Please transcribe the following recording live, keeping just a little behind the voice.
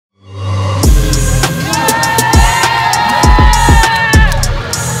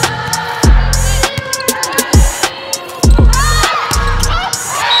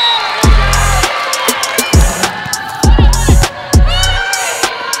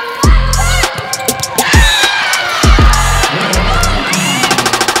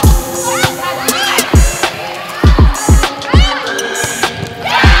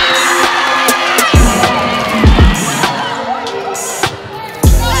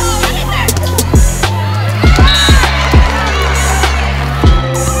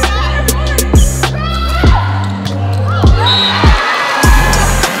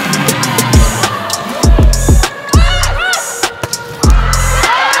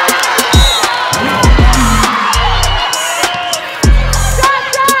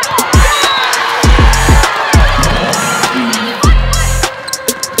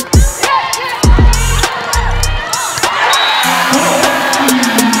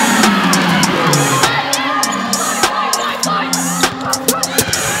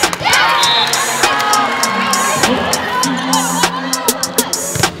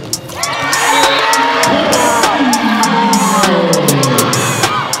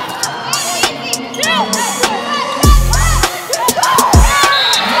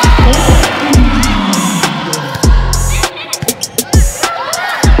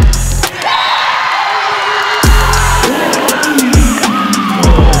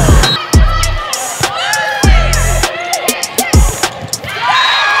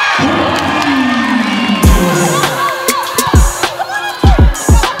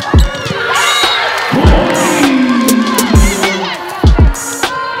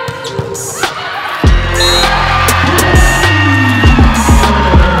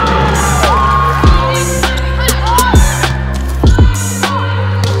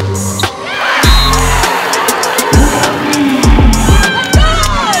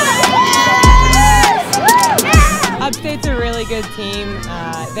team.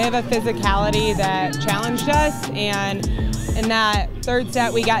 They have a physicality that challenged us, and in that third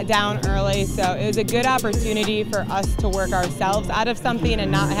set we got down early, so it was a good opportunity for us to work ourselves out of something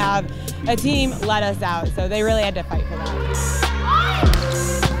and not have a team let us out, so they really had to fight for that.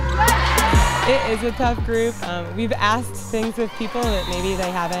 It is a tough group. We've asked things of people that maybe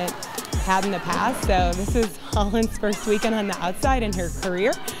they haven't had in the past, so this is Holland's first weekend on the outside in her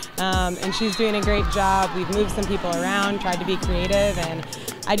career, and she's doing a great job. We've moved some people around, tried to be creative, and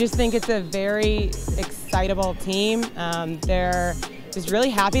I just think it's a very excitable team. They're just really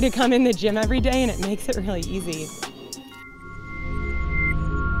happy to come in the gym every day, and it makes it really easy.